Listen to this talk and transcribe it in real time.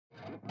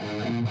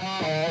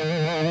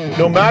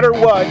No matter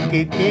what,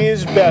 it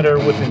is better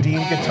with a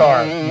Dean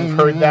guitar. You've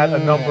heard that a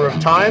number of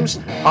times.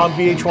 I'm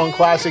VH1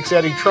 Classics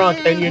Eddie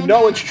Trunk, and you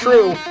know it's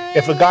true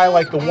if a guy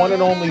like the one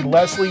and only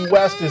Leslie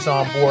West is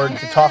on board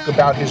to talk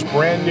about his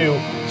brand new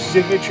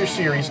Signature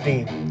Series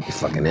Dean. You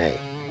fucking A.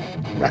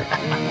 Right.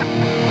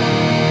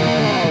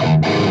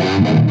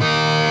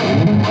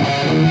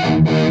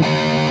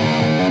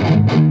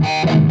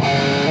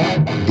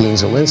 Dean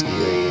Zielinski,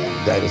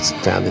 the guy that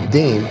founded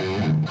Dean,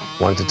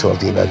 wanted to talk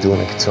to you about doing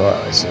a guitar.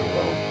 I said,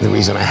 well, the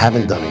reason I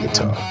haven't done a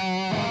guitar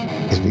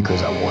is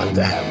because I wanted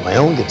to have my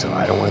own guitar.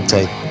 I don't want to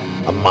take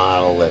a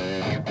model that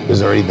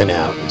has already been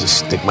out and just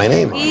stick my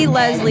name on it. The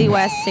Leslie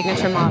West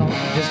signature model.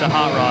 Just a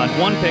hot rod,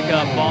 one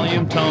pickup,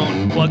 volume,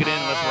 tone, plug it in,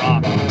 let's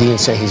rock. Dean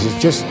said, he says,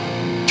 just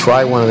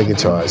try one of the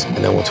guitars and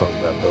then we'll talk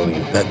about building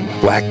it. That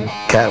black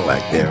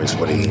Cadillac there is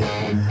what he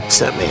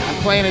sent me.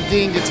 I'm playing a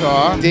Dean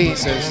guitar. Dean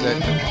says that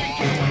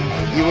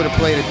you would have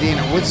played a Dean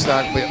at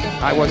Woodstock, but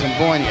I wasn't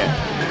born yet.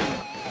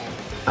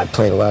 I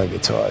played a lot of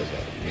guitars,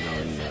 you know,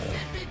 and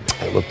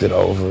I looked it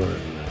over, and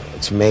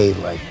it's made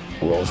like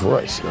Rolls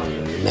Royce, you know,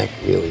 and the neck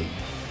really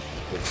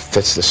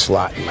fits the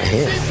slot in my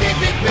hand.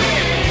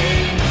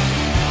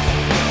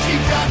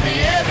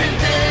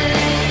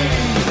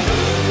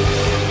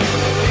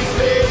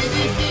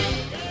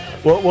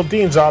 Well,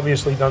 Dean's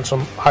obviously done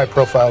some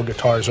high-profile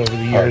guitars over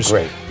the years. Oh,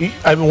 great.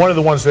 I mean, one of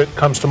the ones that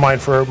comes to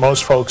mind for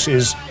most folks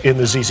is in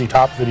the ZZ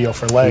Top video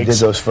for Legs. You did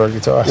those fur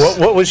guitars?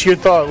 What was your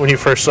thought when you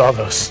first saw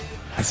those?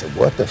 I said,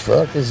 what the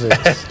fuck is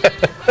this?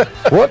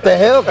 What the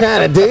hell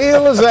kind of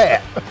deal is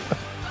that?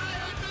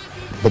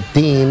 But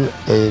Dean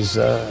is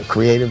a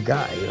creative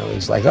guy, you know,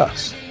 he's like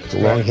us. He's a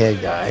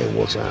long-haired guy who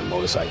walks around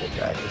motorcycle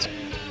jackets.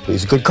 But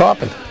he's a good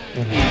carpenter.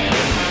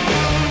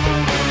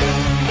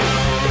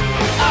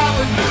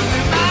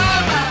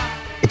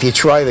 If you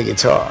try the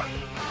guitar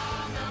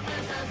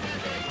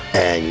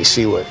and you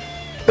see what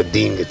a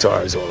Dean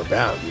guitar is all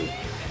about,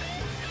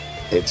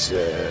 it's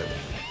a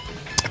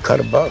cut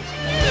above.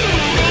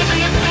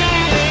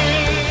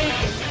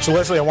 So,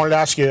 Leslie, I wanted to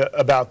ask you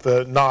about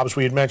the knobs.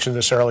 We had mentioned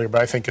this earlier,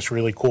 but I think it's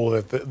really cool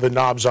that the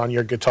knobs on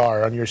your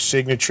guitar, on your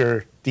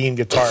signature Dean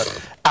guitar,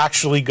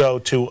 actually go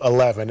to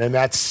 11. And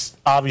that's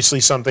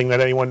obviously something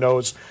that anyone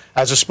knows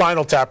as a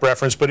Spinal Tap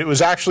reference, but it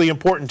was actually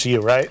important to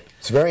you, right?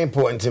 It's very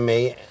important to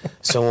me.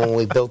 So when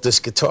we built this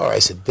guitar, I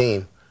said,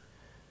 Dean,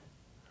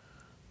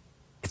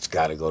 it's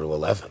got to go to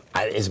 11.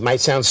 It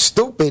might sound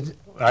stupid.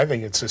 I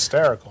think it's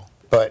hysterical.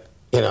 But,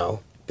 you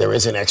know, there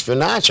is an extra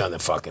notch on the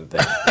fucking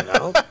thing, you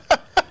know?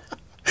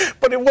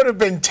 But it would have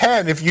been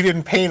 10 if you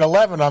didn't paint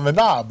 11 on the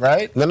knob,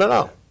 right? No, no,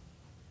 no.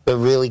 They're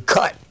really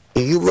cut.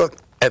 If you look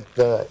at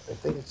the, I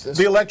think it's this.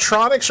 The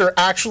electronics are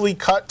actually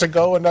cut to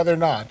go another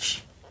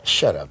notch.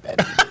 Shut up,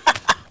 Eddie.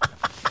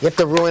 You have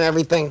to ruin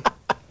everything.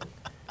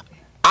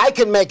 I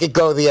can make it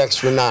go the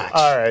extra notch.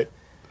 All right.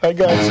 I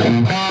got you.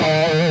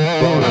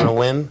 Blowing on a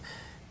Whim.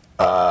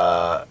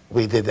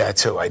 We did that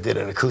too. I did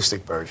an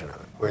acoustic version of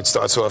it, where it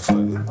starts off.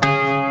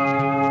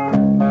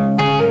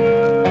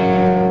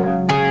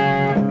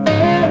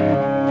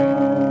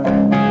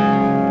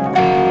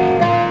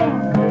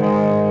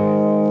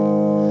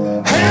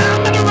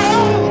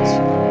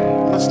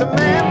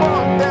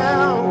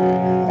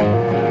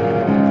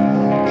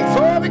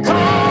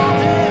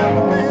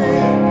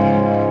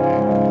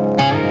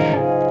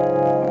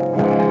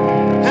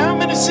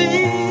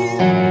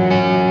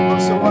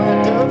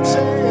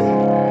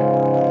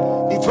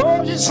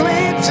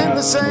 Sleeps in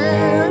the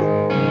sand.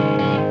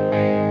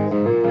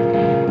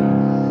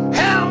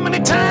 How many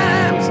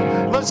times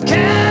must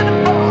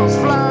cannonballs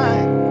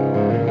fly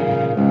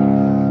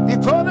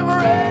before the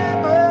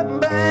rubber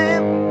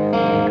band?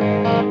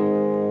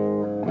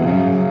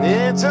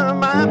 Into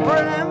my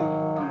brain,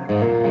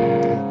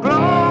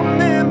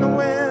 blown in the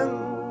wind.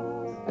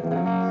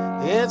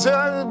 It's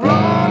always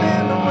blown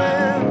in the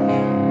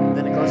wind.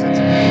 Then it goes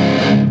into